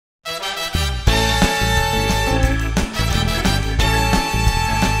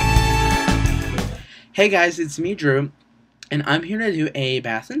Hey guys, it's me, Drew, and I'm here to do a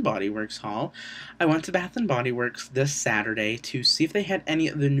Bath and Body Works haul. I went to Bath and Body Works this Saturday to see if they had any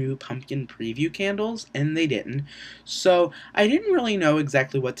of the new pumpkin preview candles, and they didn't. So I didn't really know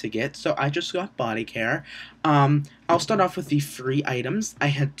exactly what to get, so I just got body care. I'll start off with the free items. I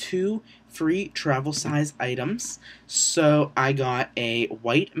had two free travel size items. So I got a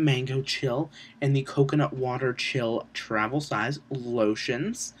white mango chill and the coconut water chill travel size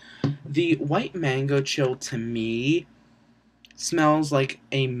lotions. The white mango chill to me smells like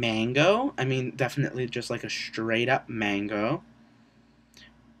a mango. I mean, definitely just like a straight up mango.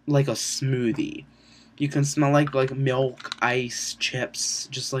 Like a smoothie. You can smell like milk, ice, chips,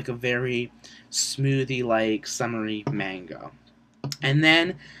 just like a very smoothie like summery mango. And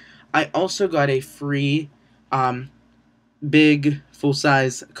then I also got a free big full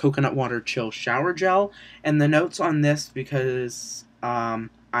size coconut water chill shower gel. And the notes on this, because I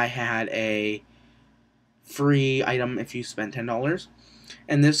had a free item if you spent $10.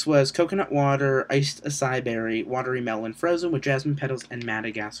 And this was coconut water, iced acai berry, watery melon, frozen with jasmine petals and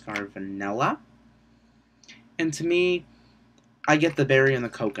Madagascar vanilla. And to me, I get the berry and the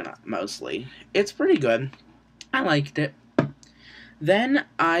coconut mostly. It's pretty good. I liked it. Then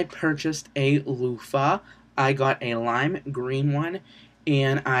I purchased a loofah. I got a lime green one,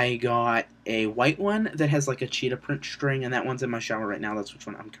 and I got a white one that has like a cheetah print string, and that one's in my shower right now. That's which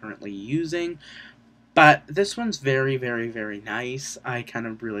one I'm currently using. But this one's very, very, very nice. I kind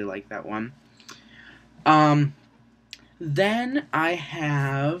of really like that one. Then I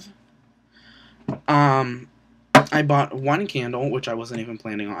have, I bought one candle, which I wasn't even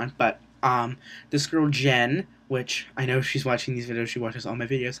planning on, but, this girl Jen, which I know she's watching these videos, she watches all my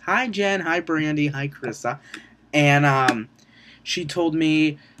videos. Hi Jen, hi Brandy, hi Carissa. And, she told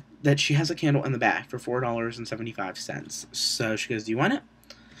me that she has a candle in the back for $4.75. So she goes, "Do you want it?"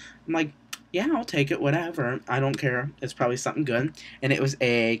 I'm like, "Yeah, I'll take it, whatever. I don't care. It's probably something good." And it was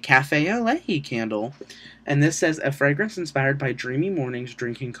a Cafe au lait candle. And this says, "A fragrance inspired by dreamy mornings,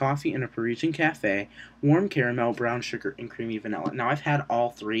 drinking coffee in a Parisian cafe, warm caramel, brown sugar, and creamy vanilla." Now, I've had all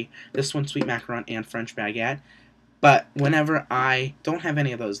three. This one, sweet macaron and French baguette. But whenever I don't have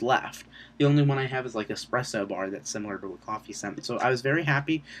any of those left, the only one I have is like espresso bar that's similar to a coffee scent. So I was very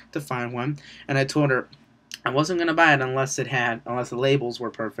happy to find one. And I told her I wasn't gonna buy it unless the labels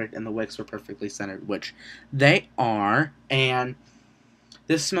were perfect and the wicks were perfectly centered, which they are. And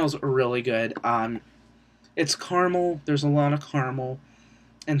this smells really good. It's caramel. There's a lot of caramel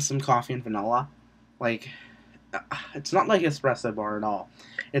and some coffee and vanilla. Like, it's not like espresso bar at all.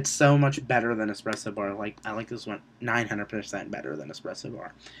 It's so much better than espresso bar. Like, I like this one 900% better than espresso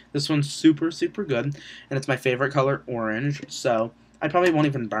bar. This one's super, super good, and it's my favorite color, orange. So I probably won't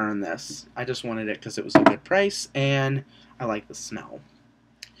even burn this. I just wanted it because it was a good price, and I like the smell.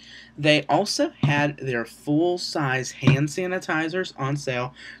 They also had their full-size hand sanitizers on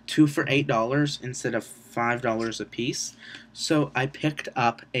sale, 2 for $8 instead of $5 a piece. So I picked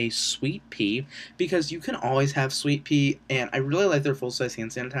up a Sweet Pea because you can always have Sweet Pea, and I really like their full-size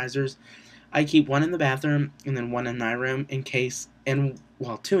hand sanitizers. I keep one in the bathroom and then one in my room in case, and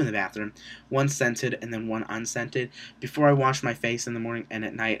well, two in the bathroom, one scented and then one unscented. Before I wash my face in the morning and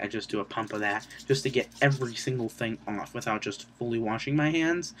at night, I just do a pump of that just to get every single thing off without just fully washing my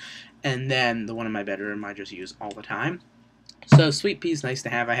hands. And then the one in my bedroom I just use all the time. So Sweet Pea's nice to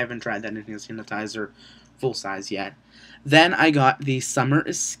have. I haven't tried that in hand sanitizer full size yet. Then I got the Summer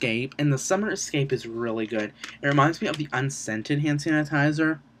Escape, and the Summer Escape is really good. It reminds me of the unscented hand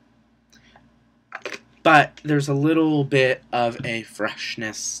sanitizer, but there's a little bit of a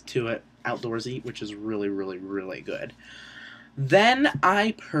freshness to it, outdoorsy, which is really, really, really good. Then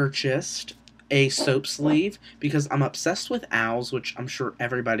I purchased a soap sleeve because I'm obsessed with owls, which I'm sure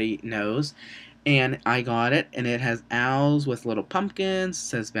everybody knows. And I got it, and it has owls with little pumpkins. It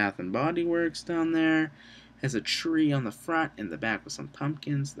says Bath and Body Works down there. It has a tree on the front and the back with some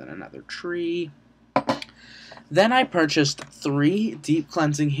pumpkins, then another tree. Then I purchased 3 deep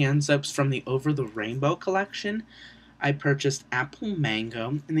cleansing hand soaps from the Over the Rainbow collection. I purchased Apple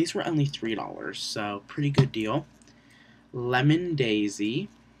Mango, and these were only $3, so pretty good deal. Lemon Daisy,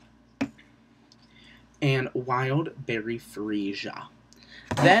 and Wild Berry Freesia.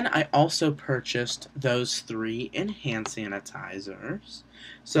 Then I also purchased those 3 in hand sanitizers.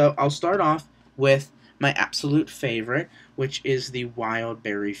 So I'll start off with my absolute favorite, which is the Wild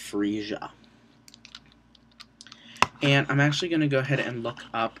Berry Freesia. And I'm actually going to go ahead and look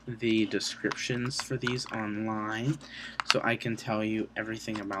up the descriptions for these online so I can tell you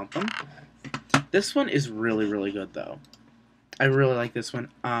everything about them. This one is really, really good, though. I really like this one.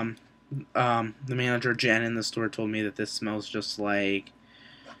 The manager, Jen, in the store told me that this smells just like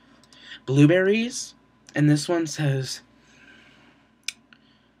blueberries And this one says,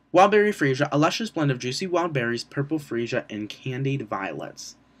 Wildberry Freesia, a luscious blend of juicy wild berries, purple freesia, and candied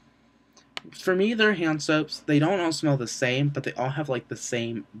violets. For me, they're hand soaps. They don't all smell the same, but they all have like the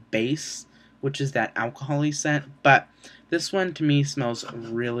same base, which is that alcohol-y scent. But this one to me smells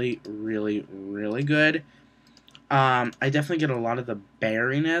really, really, really good. I definitely get a lot of the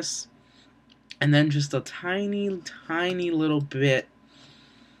berryness, and then just a tiny, tiny little bit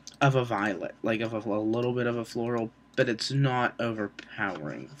of a violet, like of a little bit of a floral, but it's not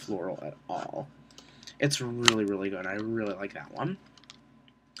overpowering floral at all. It's really, really good. I really like that one.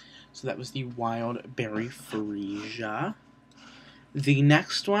 So that was the Wild Berry Freesia. The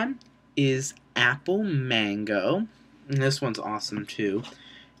next one is Apple Mango. And this one's awesome too.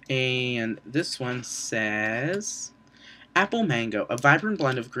 And this one says, Apple Mango, a vibrant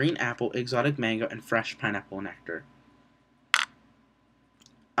blend of green apple, exotic mango, and fresh pineapple nectar.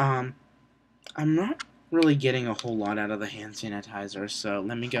 I'm not really getting a whole lot out of the hand sanitizer, so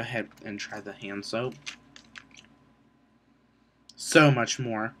let me go ahead and try the hand soap. So much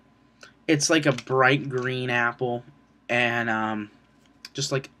more. It's like a bright green apple, and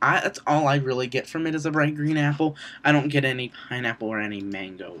just like, that's all I really get from it is a bright green apple. I don't get any pineapple or any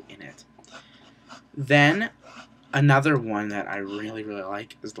mango in it. Then, another one that I really, really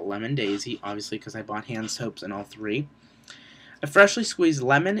like is the Lemon Daisy, obviously because I bought hand soaps in all three. A freshly squeezed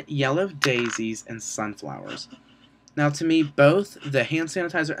lemon, yellow daisies, and sunflowers. Now, to me, both the hand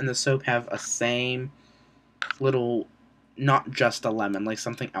sanitizer and the soap have a same little, not just a lemon, like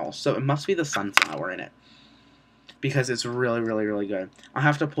something else. So it must be the sunflower in it, because it's really, really, really good. I'll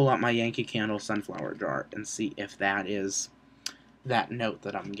have to pull out my Yankee Candle sunflower jar and see if that is that note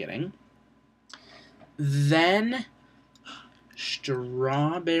that I'm getting. Then,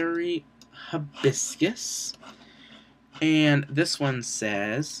 Strawberry Hibiscus. And this one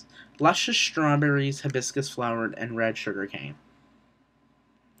says, luscious strawberries, hibiscus flowered, and red sugar cane.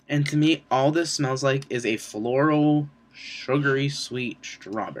 And to me, all this smells like is a floral, sugary, sweet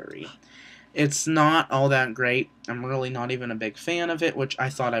strawberry. It's not all that great. I'm really not even a big fan of it, which I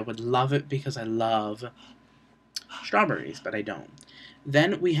thought I would love it because I love strawberries, but I don't.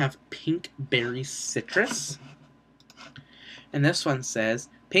 Then we have Pink Berry Citrus. And this one says,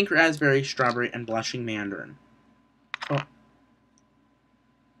 pink raspberry, strawberry, and blushing mandarin.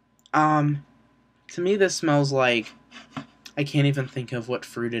 To me this smells like, I can't even think of what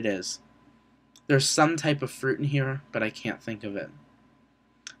fruit it is. There's some type of fruit in here, but I can't think of it.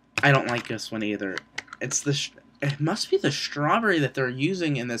 I don't like this one either. It must be the strawberry that they're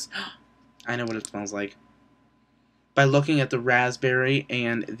using in this. I know what it smells like. By looking at the raspberry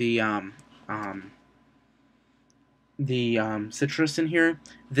and the citrus in here,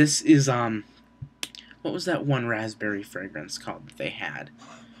 this is, what was that one raspberry fragrance called that they had?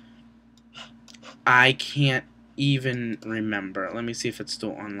 I can't even remember. Let me see if it's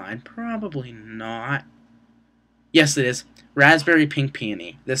still online. Probably not. Yes, it is. Raspberry Pink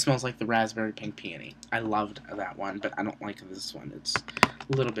Peony. This smells like the Raspberry Pink Peony. I loved that one, but I don't like this one. It's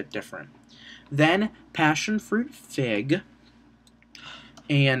a little bit different. Then, Passion Fruit Fig.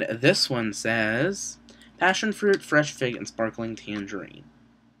 And this one says, Passion Fruit, Fresh Fig, and Sparkling Tangerine.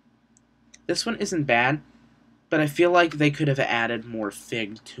 This one isn't bad, but I feel like they could have added more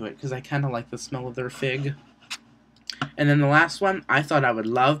fig to it, because I kind of like the smell of their fig. And then the last one, I thought I would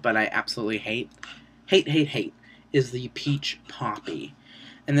love, but I absolutely hate, is the Peach Poppy.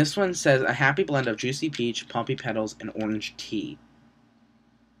 And this one says, a happy blend of juicy peach, poppy petals, and orange tea.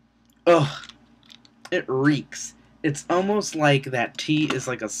 Ugh. It reeks. It's almost like that tea is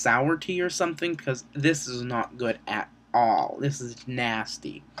like a sour tea or something, because this is not good at all. This is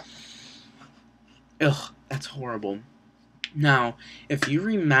nasty. Ugh, that's horrible. Now, if you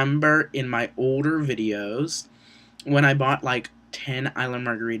remember in my older videos, when I bought like 10 Island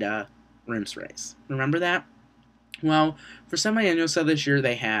Margarita room sprays. Remember that? Well, for semi-annual sale this year,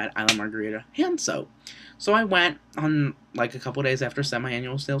 they had Island Margarita hand soap. So I went on like a couple days after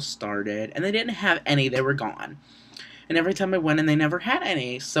semi-annual sale started, and they didn't have any. They were gone. And every time I went in, they never had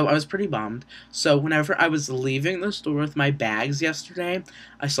any, so I was pretty bummed. So whenever I was leaving the store with my bags yesterday,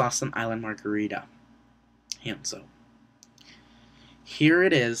 I saw some Island Margarita hand soap. Here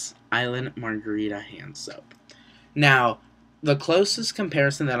it is, Island Margarita hand soap. Now, the closest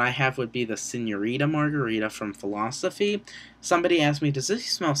comparison that I have would be the Senorita Margarita from Philosophy. Somebody asked me, does this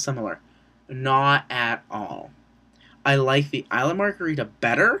smell similar? Not at all. I like the Island Margarita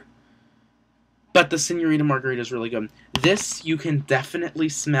better, but the Senorita Margarita is really good. This, you can definitely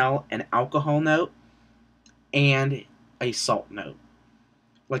smell an alcohol note and a salt note.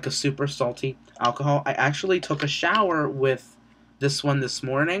 Like a super salty alcohol. I actually took a shower with this one this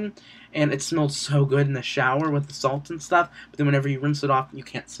morning, and it smelled so good in the shower with the salt and stuff, but then whenever you rinse it off, you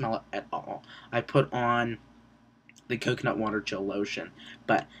can't smell it at all. I put on the coconut water gel lotion,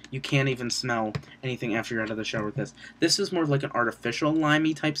 but you can't even smell anything after you're out of the shower with this. This is more like an artificial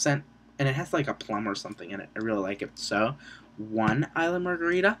limey type scent, and it has like a plum or something in it. I really like it. So, 1 Island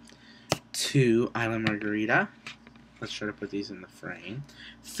Margarita, 2 Island Margarita. Let's try to put these in the frame.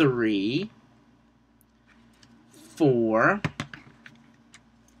 3, 4,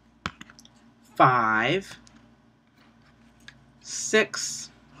 5, 6,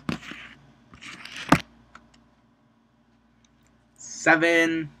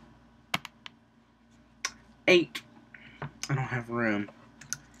 7, 8. I don't have room.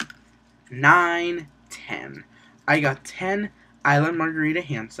 9, 10. I got 10 Island Margarita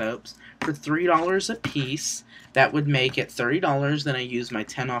hand soaps for $3 a piece. That would make it $30. Then I used my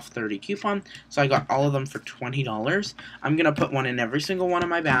 10 off 30 coupon, so I got all of them for $20. I'm going to put one in every single one of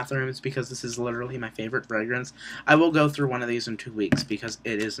my bathrooms because this is literally my favorite fragrance. I will go through one of these in 2 weeks because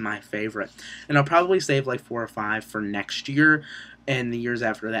it is my favorite. And I'll probably save like 4 or 5 for next year and the years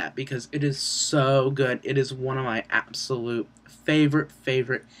after that because it is so good. It is one of my absolute favorite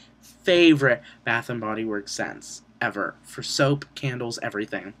Bath & Body Works scents ever for soap, candles,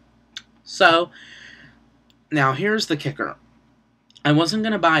 everything. So, now here's the kicker. I wasn't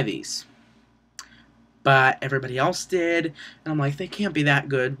going to buy these, but everybody else did, and I'm like, they can't be that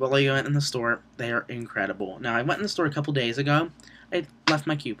good. Well, I went in the store. They are incredible. Now, I went in the store a couple days ago. I left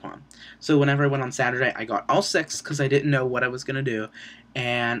my coupon. So whenever I went on Saturday, I got all 6 because I didn't know what I was going to do,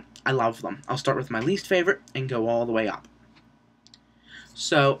 and I love them. I'll start with my least favorite and go all the way up.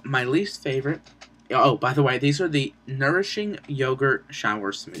 So, my least favorite... Oh, by the way, these are the Nourishing Yogurt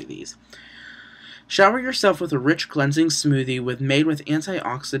Shower Smoothies. Shower yourself with a rich cleansing smoothie made with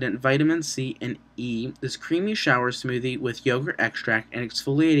antioxidant vitamin C and E. This creamy shower smoothie with yogurt extract and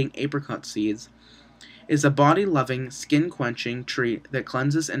exfoliating apricot seeds is a body-loving, skin-quenching treat that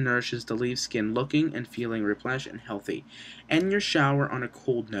cleanses and nourishes to leave skin looking and feeling replenished and healthy. End your shower on a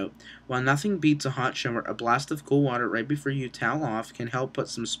cold note. While nothing beats a hot shower, a blast of cool water right before you towel off can help put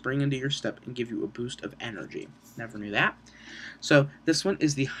some spring into your step and give you a boost of energy. Never knew that. So this one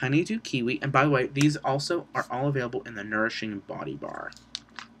is the Honeydew Kiwi, and by the way, these also are all available in the Nourishing Body Bar.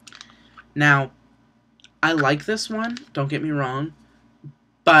 Now, I like this one, don't get me wrong,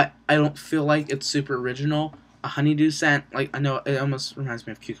 but I don't feel like it's super original. A honeydew scent, like, I know it almost reminds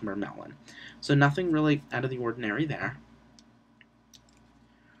me of cucumber melon. So nothing really out of the ordinary there.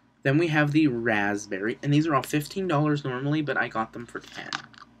 Then we have the raspberry, and these are all $15 normally, but I got them for $10.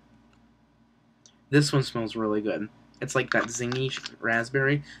 This one smells really good. It's like that zingy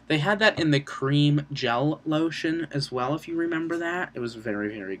raspberry. They had that in the cream gel lotion as well, if you remember that. It was very,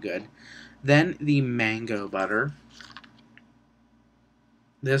 very good. Then the mango butter.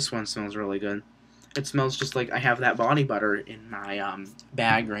 This one smells really good. It smells just like I have that body butter in my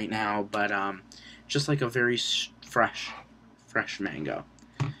bag right now, but just like a very fresh mango.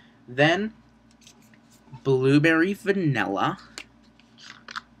 Then blueberry vanilla.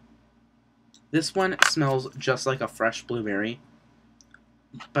 This one smells just like a fresh blueberry,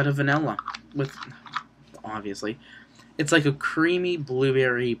 but a vanilla with, obviously, it's like a creamy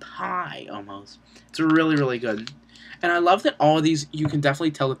blueberry pie almost. It's really, really good. And I love that all of these, you can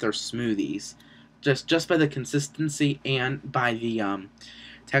definitely tell that they're smoothies. Just by the consistency and by the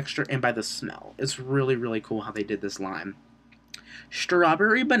texture and by the smell. It's really, really cool how they did this lime.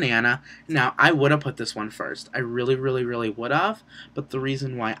 Strawberry banana. Now, I would have put this one first. I really, really, really would have. But the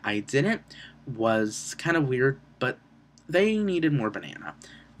reason why I didn't was kind of weird, but they needed more banana.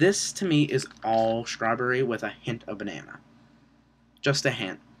 This, to me, is all strawberry with a hint of banana. Just a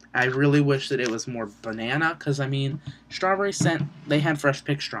hint. I really wish that it was more banana, because, I mean, strawberry scent, they had fresh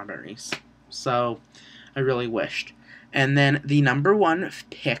picked strawberries. So, I really wished. And then, the number one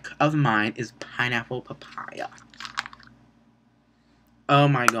pick of mine is pineapple papaya. Oh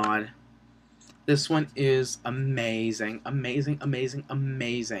my god. This one is amazing. Amazing, amazing,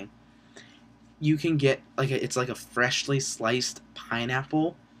 amazing. You can get, it's like a freshly sliced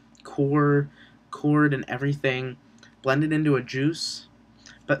pineapple, cored and everything, blended into a juice.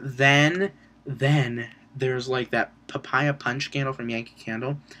 But then there's like that papaya punch candle from Yankee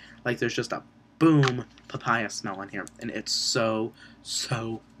Candle. Like there's just a boom papaya smell in here. And it's so,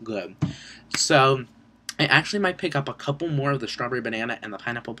 so good. So I actually might pick up a couple more of the strawberry banana and the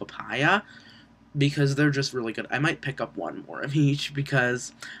pineapple papaya because they're just really good. I might pick up one more of each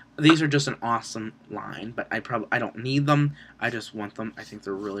because these are just an awesome line, but I don't need them. I just want them. I think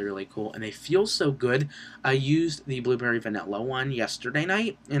they're really, really cool, and they feel so good. I used the blueberry vanilla one yesterday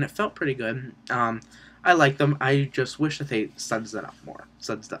night, and it felt pretty good. I like them. I just wish that they sudsed it up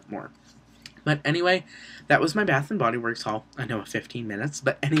more. But anyway, that was my Bath & Body Works haul. I know, 15 minutes.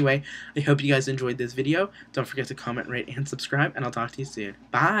 But anyway, I hope you guys enjoyed this video. Don't forget to comment, rate, and subscribe, and I'll talk to you soon.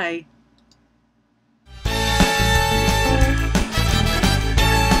 Bye!